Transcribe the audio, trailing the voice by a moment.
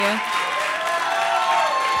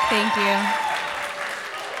Thank you.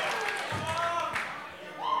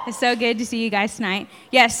 It's so good to see you guys tonight.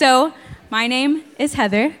 Yeah, so my name is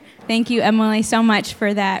Heather. Thank you, Emily, so much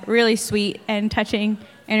for that really sweet and touching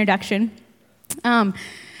introduction.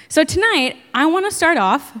 So tonight, I want to start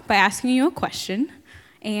off by asking you a question,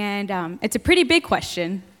 and it's a pretty big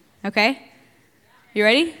question, okay? You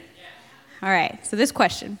ready? All right, so this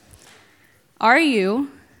question: are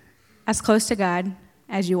you as close to God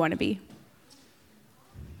as you want to be?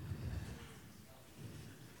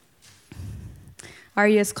 Are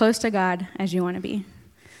you as close to God as you want to be?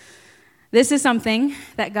 This is something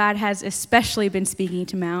that God has especially been speaking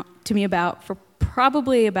to me about for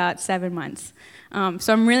probably about 7 months.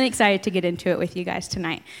 So I'm really excited to get into it with you guys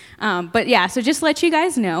tonight. But yeah, so just to let you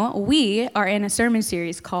guys know, we are in a sermon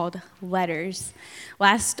series called Letters.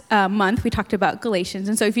 Last month, we talked about Galatians.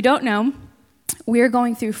 And so if you don't know, we are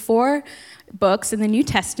going through 4 books in the New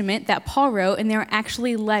Testament that Paul wrote, and they are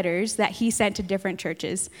actually letters that he sent to different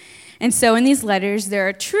churches. And so in these letters, there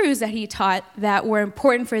are truths that he taught that were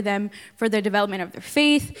important for them for the development of their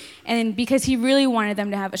faith, and because he really wanted them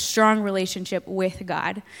to have a strong relationship with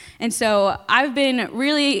God. And so I've been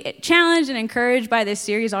really challenged and encouraged by this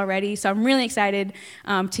series already, so I'm really excited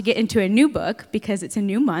to get into a new book because it's a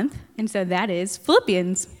new month, and so that is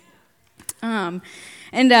Philippians. As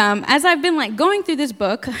I've been going through this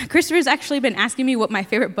book, Christopher's actually been asking me what my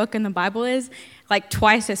favorite book in the Bible is,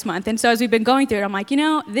 twice this month. And so as we've been going through it, I'm like,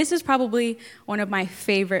 this is probably one of my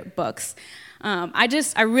favorite books.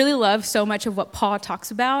 I really love so much of what Paul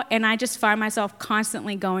talks about, and I just find myself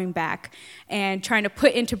constantly going back and trying to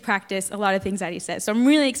put into practice a lot of things that he says. So I'm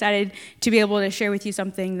really excited to be able to share with you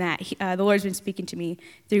something that the Lord's been speaking to me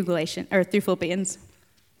through Philippians.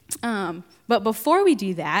 But before we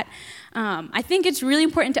do that, I think it's really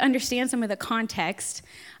important to understand some of the context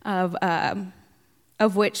of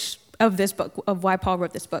this book, of why Paul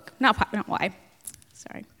wrote this book. Not why,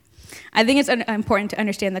 sorry. I think it's important to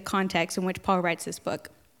understand the context in which Paul writes this book.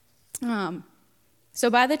 So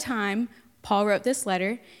by the time Paul wrote this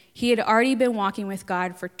letter, he had already been walking with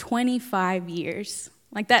God for 25 years.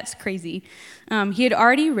 That's crazy. He had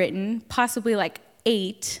already written possibly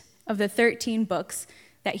 8 of the 13 books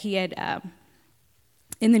that he had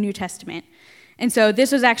in the New Testament. And so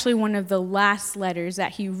this was actually one of the last letters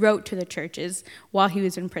that he wrote to the churches while he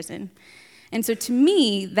was in prison. And so to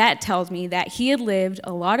me, that tells me that he had lived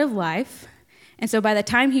a lot of life. And so by the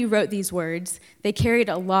time he wrote these words, they carried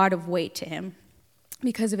a lot of weight to him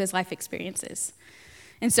because of his life experiences.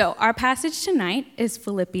 And so our passage tonight is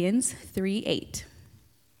Philippians 3:8.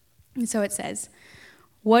 And so it says,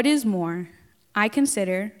 "What is more, I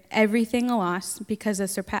consider everything a loss because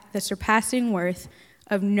of the surpassing worth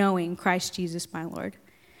of knowing Christ Jesus my Lord.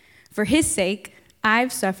 For his sake,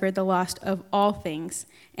 I've suffered the loss of all things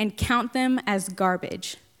and count them as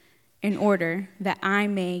garbage in order that I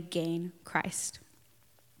may gain Christ."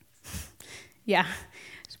 Yeah,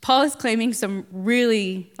 Paul is claiming some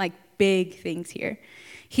really big things here.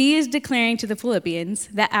 He is declaring to the Philippians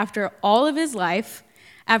that after all of his life,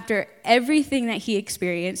 after everything that he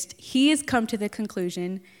experienced, he has come to the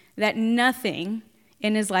conclusion that nothing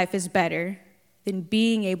in his life is better than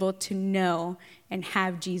being able to know and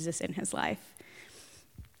have Jesus in his life.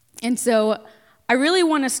 And so I really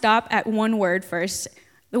want to stop at one word first,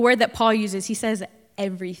 the word that Paul uses. He says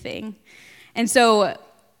everything. And so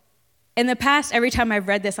in the past, every time I've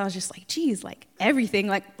read this, I was just geez, everything,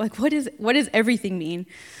 what does everything mean?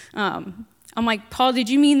 I'm like, Paul, did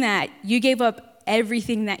you mean that you gave up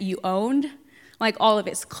everything that you owned? All of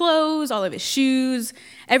his clothes, all of his shoes,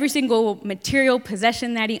 every single material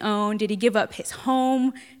possession that he owned? Did he give up his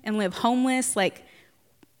home and live homeless?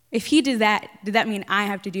 If he did that mean I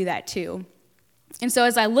have to do that too? And so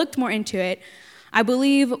as I looked more into it, I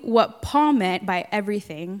believe what Paul meant by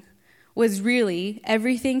everything was really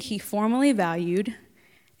everything he formerly valued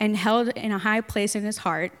and held in a high place in his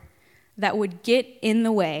heart that would get in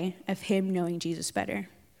the way of him knowing Jesus better.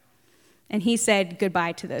 And he said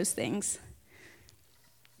goodbye to those things.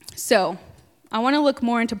 So I want to look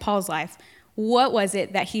more into Paul's life. What was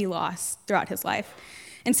it that he lost throughout his life?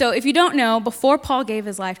 And so if you don't know, before Paul gave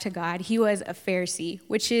his life to God, he was a Pharisee,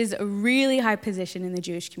 which is a really high position in the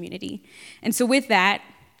Jewish community. And so with that,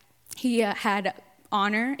 he had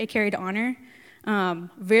honor, it carried honor,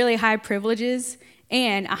 really high privileges,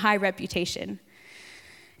 and a high reputation.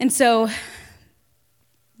 And so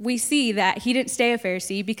we see that he didn't stay a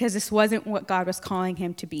Pharisee because this wasn't what God was calling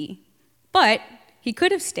him to be. But he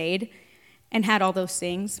could have stayed and had all those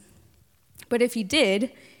things. But if he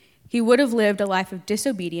did, he would have lived a life of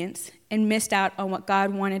disobedience and missed out on what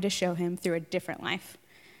God wanted to show him through a different life.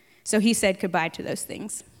 So he said goodbye to those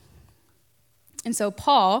things. And so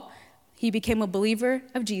Paul, he became a believer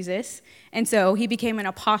of Jesus, and so he became an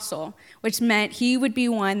apostle, which meant he would be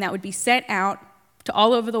one that would be sent out to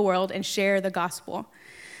all over the world and share the gospel.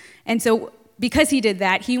 And so because he did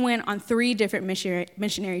that, he went on 3 different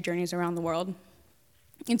missionary journeys around the world.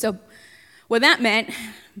 And so what that meant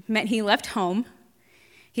he left home,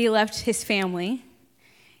 he left his family,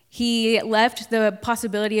 he left the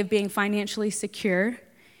possibility of being financially secure,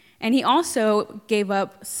 and he also gave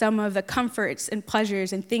up some of the comforts and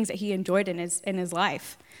pleasures and things that he enjoyed in his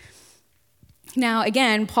life. Now,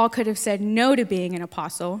 again, Paul could have said no to being an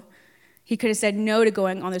apostle. He could have said no to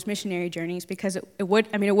going on those missionary journeys because it would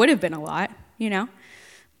have been a lot,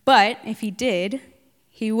 But if he did,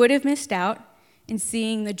 he would have missed out in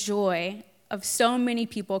seeing the joy of so many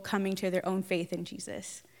people coming to their own faith in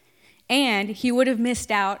Jesus. And he would have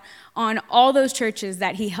missed out on all those churches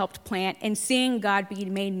that he helped plant and seeing God be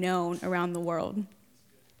made known around the world.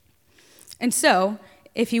 And so,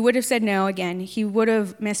 if he would have said no again, he would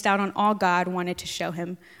have missed out on all God wanted to show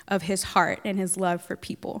him of his heart and his love for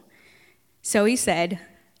people. So he said,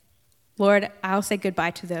 Lord, I'll say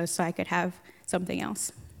goodbye to those so I could have something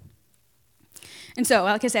else. And so,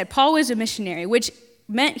 like I said, Paul was a missionary, which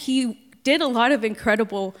meant he did a lot of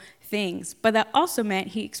incredible things, but that also meant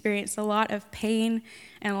he experienced a lot of pain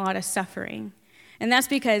and a lot of suffering. And that's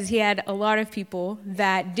because he had a lot of people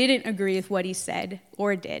that didn't agree with what he said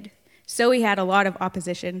or did. So he had a lot of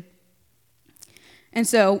opposition. And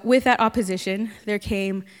so with that opposition, there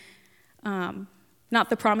came not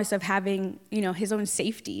the promise of having, his own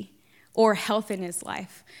safety or health in his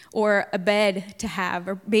life or a bed to have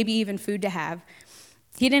or maybe even food to have.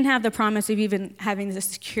 He didn't have the promise of even having the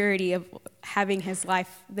security of having his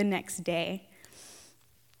life the next day.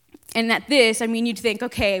 And at this, you'd think,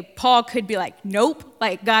 okay, Paul could be like, nope,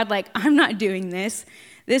 like God, like I'm not doing this.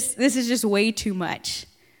 This is just way too much.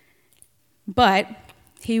 But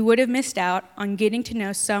he would have missed out on getting to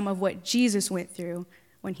know some of what Jesus went through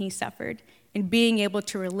when he suffered and being able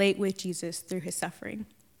to relate with Jesus through his suffering.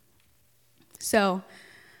 So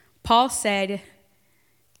Paul said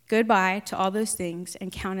goodbye to all those things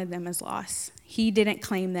and counted them as loss. He didn't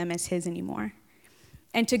claim them as his anymore.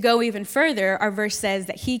 And to go even further, our verse says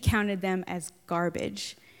that he counted them as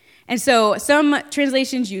garbage. And so some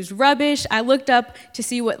translations use rubbish. I looked up to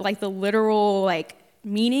see what the literal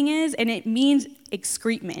meaning is, and it means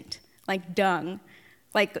excrement, like dung.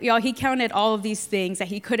 Y'all, he counted all of these things that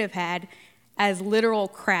he could have had as literal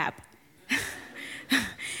crap.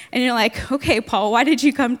 And you're like, okay, Paul, why did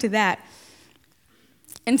you come to that?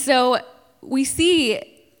 And so we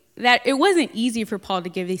see that it wasn't easy for Paul to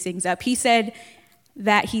give these things up. He said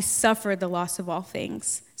that he suffered the loss of all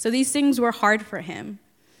things. So these things were hard for him,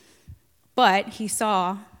 but he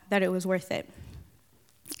saw that it was worth it.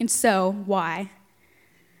 And so why?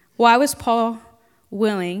 Why was Paul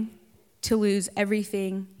willing to lose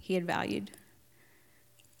everything he had valued?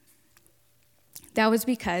 That was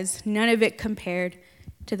because none of it compared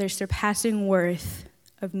to their surpassing worth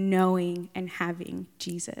of knowing and having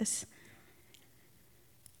Jesus.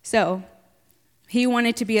 So, he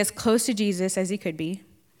wanted to be as close to Jesus as he could be,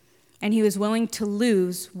 and he was willing to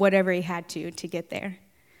lose whatever he had to get there.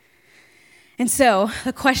 And so,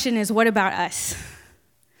 the question is, what about us?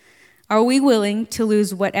 Are we willing to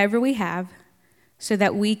lose whatever we have so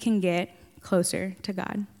that we can get closer to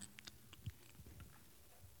God?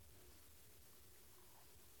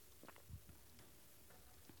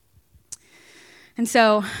 And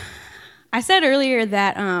so I said earlier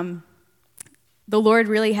that the Lord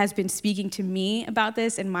really has been speaking to me about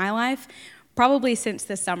this in my life probably since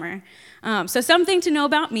the summer. So something to know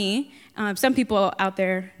about me, some people out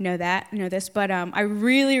there know this, but I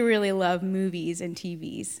really, really love movies and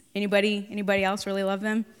TVs. Anybody else really love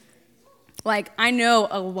them? I know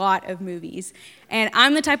a lot of movies, and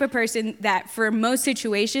I'm the type of person that for most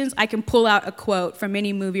situations, I can pull out a quote from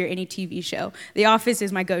any movie or any TV show. The Office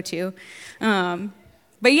is my go-to.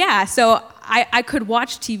 But yeah, so I could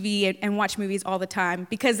watch TV and watch movies all the time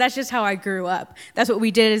because that's just how I grew up. That's what we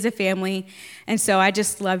did as a family, and so I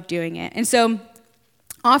just loved doing it. And so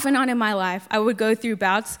off and on in my life, I would go through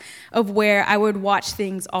bouts of where I would watch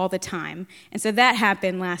things all the time. And so that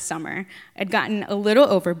happened last summer. I'd gotten a little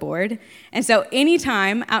overboard. And so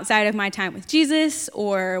anytime outside of my time with Jesus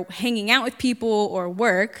or hanging out with people or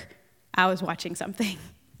work, I was watching something.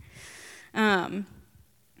 And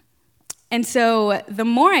so the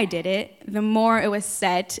more I did it, the more it was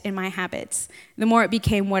set in my habits, the more it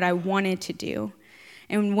became what I wanted to do.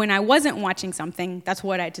 And when I wasn't watching something, that's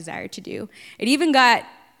what I desired to do. It even got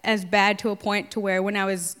as bad to a point to where when I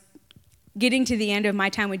was getting to the end of my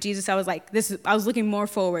time with Jesus, I was I was looking more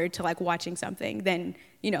forward to watching something than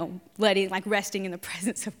resting in the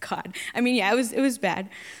presence of God. I mean, yeah, it was bad.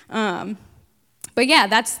 But yeah,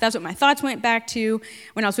 that's what my thoughts went back to.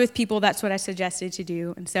 When I was with people, that's what I suggested to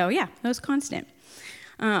do. And so, yeah, that was constant.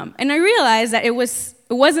 And I realized that it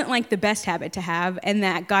wasn't like the best habit to have, and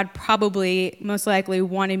that God probably most likely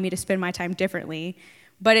wanted me to spend my time differently,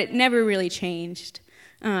 but it never really changed.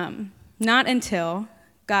 Not until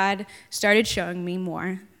God started showing me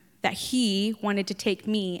more that he wanted to take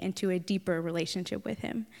me into a deeper relationship with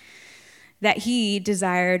him, that he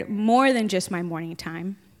desired more than just my morning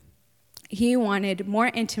time. He wanted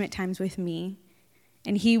more intimate times with me,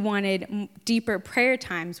 and he wanted deeper prayer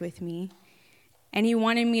times with me, and he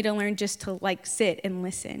wanted me to learn just to sit and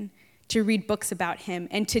listen, to read books about him,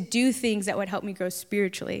 and to do things that would help me grow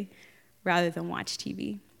spiritually rather than watch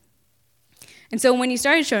TV. And so when he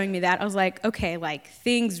started showing me that, I was like, okay,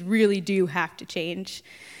 things really do have to change.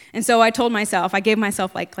 And so I gave myself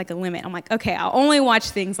a limit. I'm like, okay, I'll only watch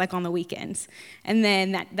things on the weekends. And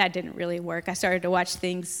then that didn't really work. I started to watch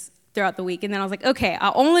things throughout the week. And then I was like, okay,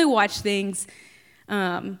 I'll only watch things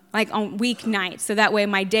on weeknights. So that way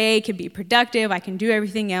my day can be productive. I can do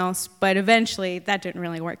everything else. But eventually that didn't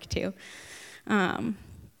really work too. And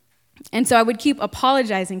so I would keep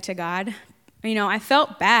apologizing to God. I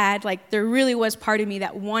felt bad. There really was part of me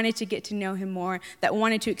that wanted to get to know him more, that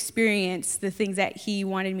wanted to experience the things that he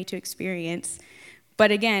wanted me to experience.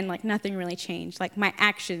 But again, nothing really changed. My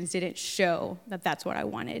actions didn't show that that's what I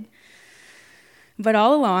wanted. But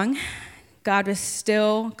all along, God was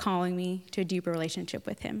still calling me to a deeper relationship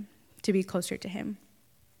with him, to be closer to him.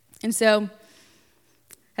 And so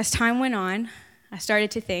as time went on, I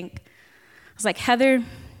started to think, I was like, Heather,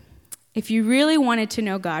 if you really wanted to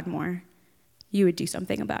know God more, you would do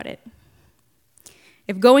something about it.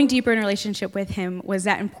 If going deeper in a relationship with him was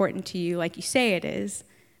that important to you, like you say it is,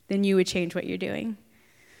 then you would change what you're doing.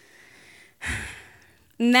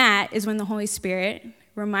 And that is when the Holy Spirit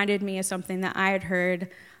reminded me of something that I had heard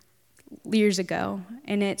years ago,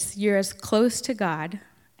 and it's, you're as close to God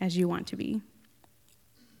as you want to be.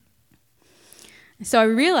 So I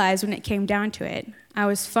realized when it came down to it, I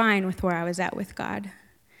was fine with where I was at with God.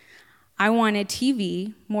 I wanted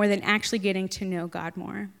TV more than actually getting to know God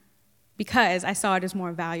more because I saw it as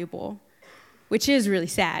more valuable, which is really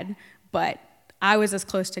sad, but I was as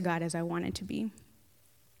close to God as I wanted to be.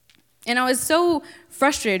 And I was so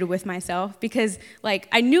frustrated with myself because,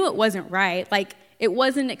 I knew it wasn't right. It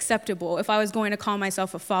wasn't acceptable if I was going to call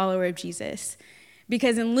myself a follower of Jesus.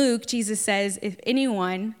 Because in Luke, Jesus says, if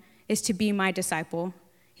anyone is to be my disciple,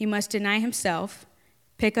 he must deny himself,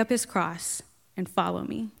 pick up his cross, and follow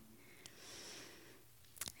me.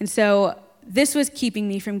 And so this was keeping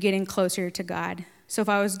me from getting closer to God. So if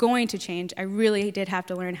I was going to change, I really did have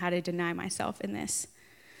to learn how to deny myself in this.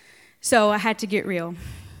 So I had to get real.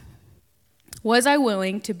 Was I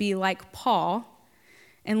willing to be like Paul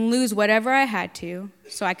and lose whatever I had to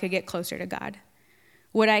so I could get closer to God?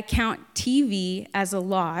 Would I count TV as a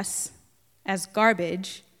loss, as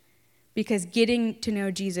garbage, because getting to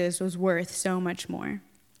know Jesus was worth so much more?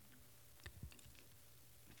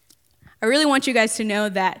 I really want you guys to know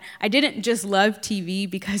that I didn't just love TV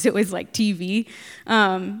because it was TV.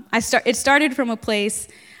 It started from a place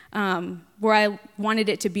where I wanted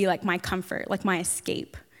it to be my comfort, my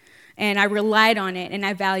escape. And I relied on it, and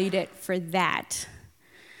I valued it for that.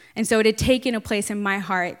 And so it had taken a place in my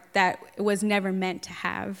heart that it was never meant to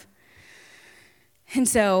have. And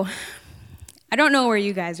so I don't know where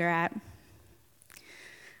you guys are at.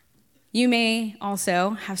 You may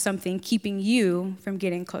also have something keeping you from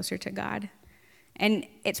getting closer to God. And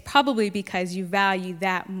it's probably because you value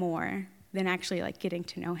that more than actually getting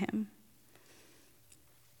to know him.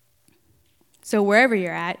 So wherever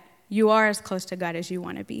you're at, you are as close to God as you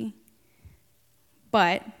want to be.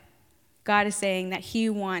 But God is saying that he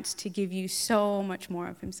wants to give you so much more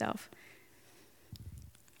of himself.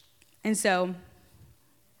 And so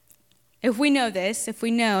if we know this, if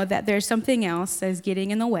we know that there's something else that is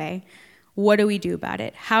getting in the way, what do we do about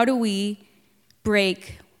it? How do we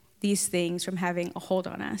break these things from having a hold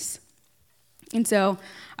on us? And so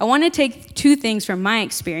I want to take two things from my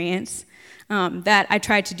experience that I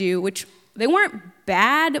tried to do, which they weren't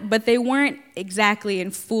bad, but they weren't exactly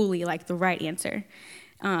and fully the right answer.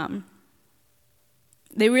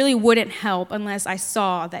 They really wouldn't help unless I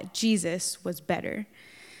saw that Jesus was better.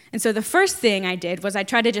 And so the first thing I did was I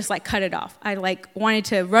tried to just cut it off. I wanted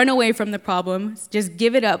to run away from the problem, just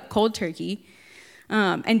give it up cold turkey,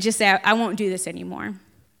 and just say, I won't do this anymore.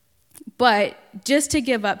 But just to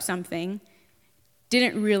give up something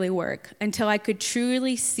didn't really work until I could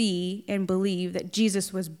truly see and believe that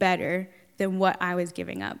Jesus was better than what I was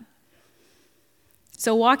giving up.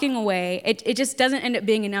 So walking away, it just doesn't end up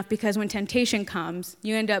being enough, because when temptation comes,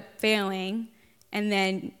 you end up failing, and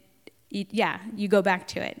then, you go back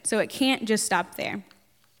to it. So it can't just stop there.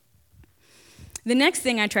 The next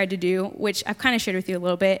thing I tried to do, which I've kind of shared with you a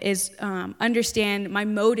little bit, is understand my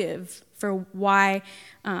motive for why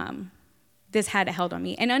this had a hold on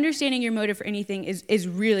me. And understanding your motive for anything is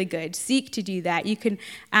really good. Seek to do that. You can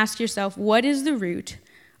ask yourself, what is the root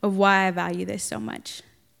of why I value this so much?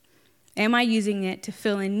 Am I using it to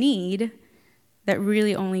fill a need that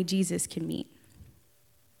really only Jesus can meet?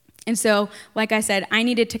 And so, like I said, I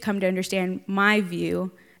needed to come to understand my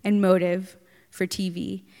view and motive for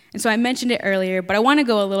TV. And so I mentioned it earlier, but I want to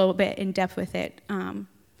go a little bit in depth with it.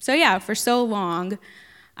 For so long,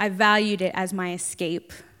 I valued it as my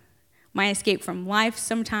escape from life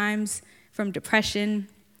sometimes, from depression,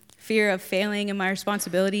 fear of failing in my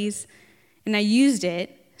responsibilities. And I used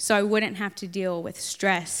it so I wouldn't have to deal with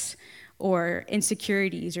stress or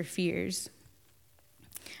insecurities or fears.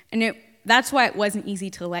 And that's why it wasn't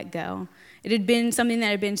easy to let go. It had been something that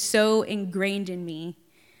had been so ingrained in me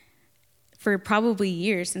for probably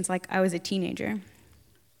years, since I was a teenager.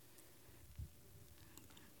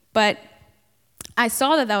 But I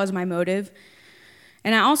saw that was my motive,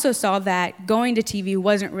 and I also saw that going to TV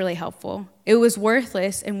wasn't really helpful. It was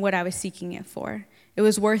worthless in what I was seeking it for. It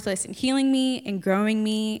was worthless in healing me and growing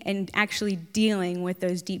me and actually dealing with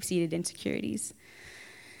those deep-seated insecurities.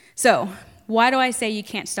 So, why do I say you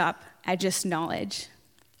can't stop at just knowledge?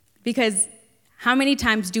 Because how many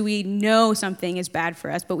times do we know something is bad for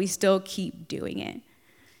us, but we still keep doing it?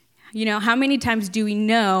 How many times do we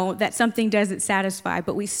know that something doesn't satisfy,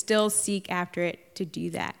 but we still seek after it to do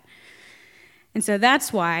that? And so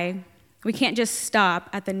that's why we can't just stop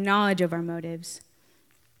at the knowledge of our motives.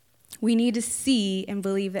 We need to see and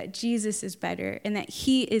believe that Jesus is better and that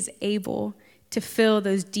he is able to fill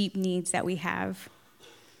those deep needs that we have.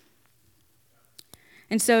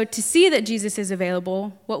 And so to see that Jesus is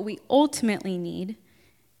available, what we ultimately need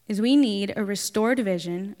is we need a restored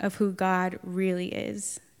vision of who God really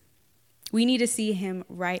is. We need to see him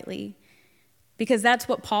rightly, because that's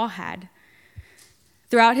what Paul had.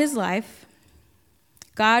 Throughout his life,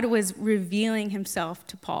 God was revealing himself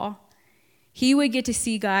to Paul. He would get to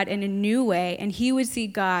see God in a new way, and he would see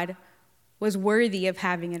God was worthy of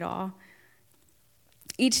having it all.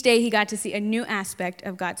 Each day he got to see a new aspect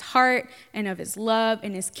of God's heart and of his love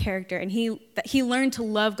and his character, and he learned to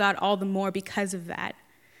love God all the more because of that.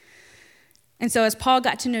 And so as Paul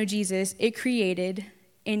got to know Jesus, it created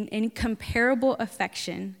an incomparable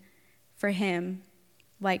affection for him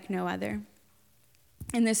like no other.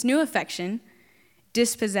 And this new affection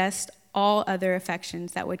dispossessed all other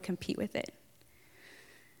affections that would compete with it.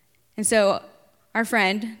 And so our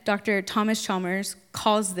friend, Dr. Thomas Chalmers,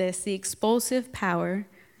 calls this the expulsive power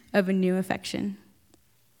of a new affection.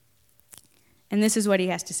 And this is what he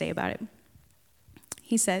has to say about it.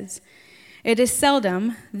 He says, "It is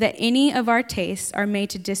seldom that any of our tastes are made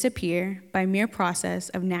to disappear by mere process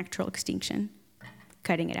of natural extinction,"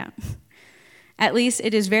 cutting it out. "At least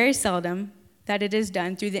it is very seldom that it is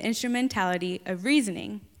done through the instrumentality of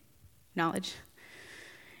reasoning, knowledge.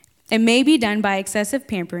 It may be done by excessive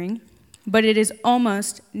pampering, but it is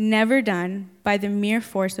almost never done by the mere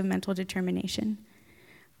force of mental determination.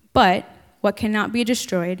 But what cannot be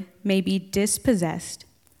destroyed may be dispossessed,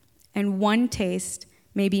 and one taste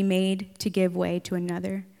may be made to give way to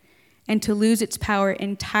another, and to lose its power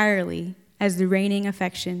entirely as the reigning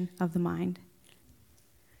affection of the mind."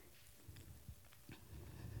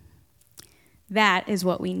 That is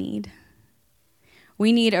what we need.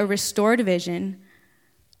 We need a restored vision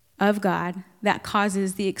of God that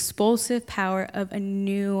causes the expulsive power of a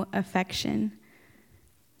new affection.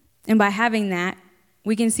 And by having that,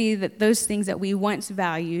 we can see that those things that we once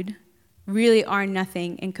valued really are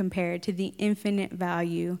nothing in compared to the infinite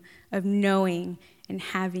value of knowing and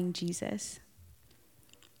having Jesus.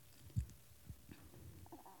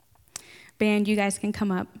 Band, you guys can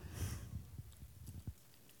come up.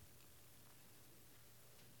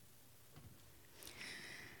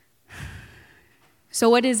 So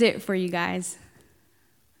what is it for you guys?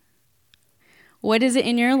 What is it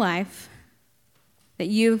in your life that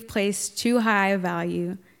you've placed too high a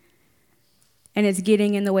value and it's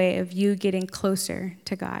getting in the way of you getting closer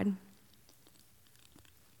to God?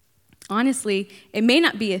 Honestly, it may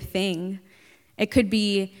not be a thing. It could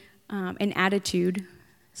be an attitude,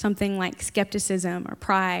 something like skepticism or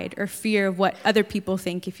pride or fear of what other people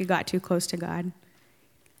think if you got too close to God.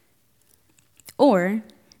 Or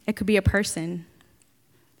it could be a person,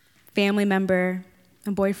 family member,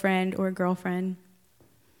 a boyfriend or a girlfriend.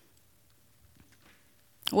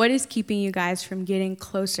 What is keeping you guys from getting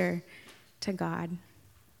closer to God?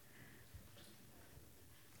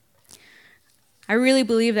 I really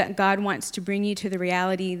believe that God wants to bring you to the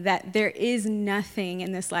reality that there is nothing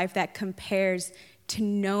in this life that compares to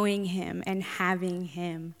knowing him and having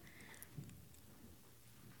him.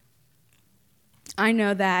 I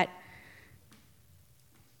know that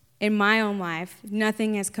in my own life,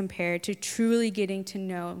 nothing has compared to truly getting to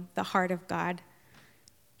know the heart of God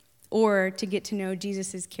or to get to know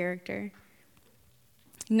Jesus' character.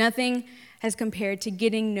 Nothing has compared to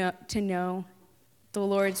getting to know the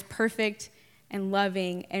Lord's perfect and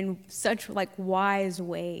loving and such wise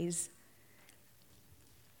ways.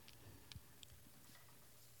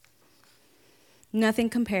 Nothing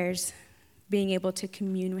compares being able to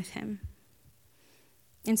commune with him.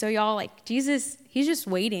 And so y'all, Jesus, he's just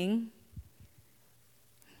waiting.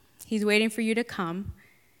 He's waiting for you to come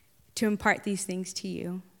to impart these things to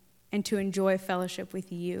you and to enjoy fellowship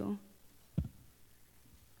with you.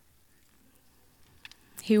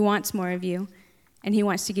 He wants more of you, and he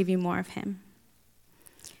wants to give you more of him.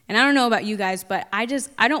 And I don't know about you guys, but I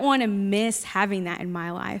don't want to miss having that in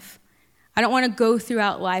my life. I don't want to go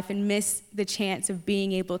throughout life and miss the chance of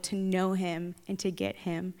being able to know him and to get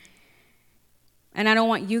him. And I don't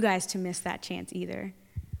want you guys to miss that chance either.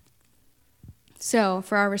 So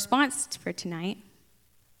for our response for tonight,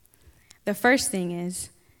 the first thing is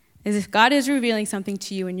if God is revealing something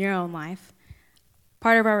to you in your own life,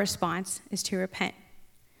 part of our response is to repent.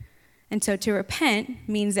 And so to repent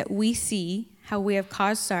means that we see how we have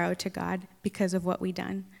caused sorrow to God because of what we've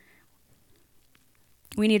done.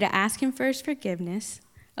 We need to ask him for his forgiveness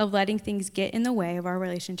of letting things get in the way of our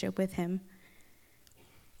relationship with him.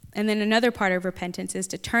 And then another part of repentance is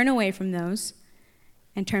to turn away from those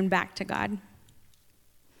and turn back to God.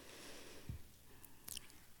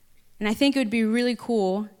 And I think it would be really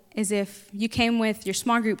cool is if you came with your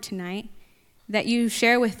small group tonight, that you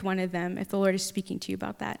share with one of them if the Lord is speaking to you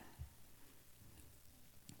about that.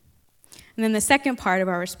 And then the second part of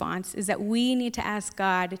our response is that we need to ask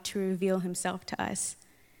God to reveal himself to us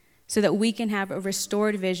so that we can have a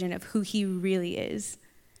restored vision of who he really is.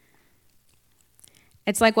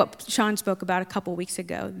 It's like what Sean spoke about a couple weeks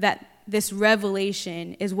ago, that this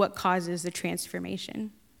revelation is what causes the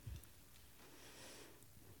transformation.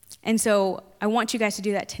 And so I want you guys to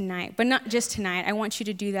do that tonight, but not just tonight. I want you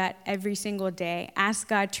to do that every single day. Ask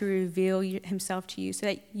God to reveal himself to you so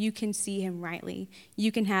that you can see him rightly.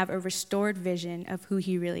 You can have a restored vision of who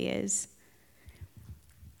he really is.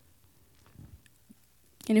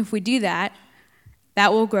 And if we do that,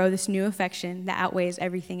 that will grow this new affection that outweighs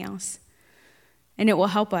everything else. And it will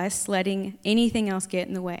help us from letting anything else get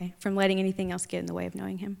in the way of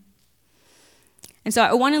knowing him. And so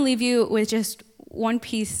I want to leave you with just one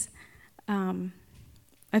piece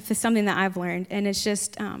of something that I've learned, and it's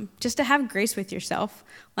just to have grace with yourself.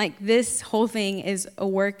 This whole thing is a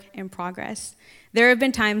work in progress. There have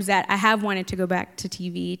been times that I have wanted to go back to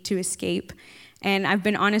TV to escape, and I've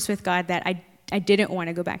been honest with God that I didn't want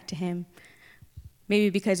to go back to him, maybe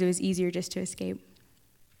because it was easier just to escape.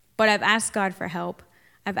 But I've asked God for help.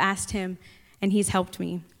 I've asked him, and he's helped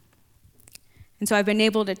me. And so I've been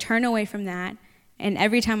able to turn away from that, and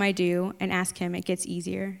every time I do and ask him, it gets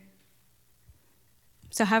easier.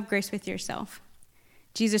 So have grace with yourself.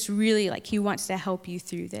 Jesus really, he wants to help you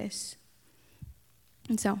through this.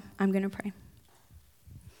 And so I'm going to pray.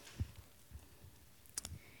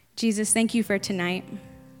 Jesus, thank you for tonight.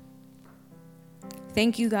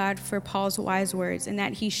 Thank you, God, for Paul's wise words and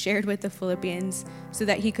that he shared with the Philippians so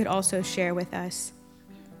that he could also share with us.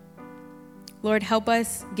 Lord, help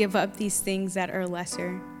us give up these things that are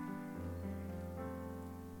lesser.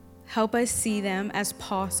 Help us see them as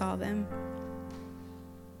Paul saw them.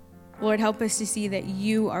 Lord, help us to see that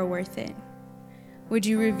you are worth it. Would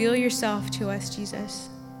you reveal yourself to us, Jesus?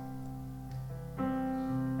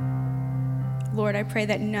 Lord, I pray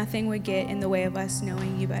that nothing would get in the way of us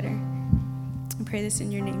knowing you better. I pray this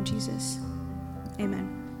in your name, Jesus.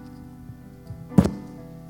 Amen.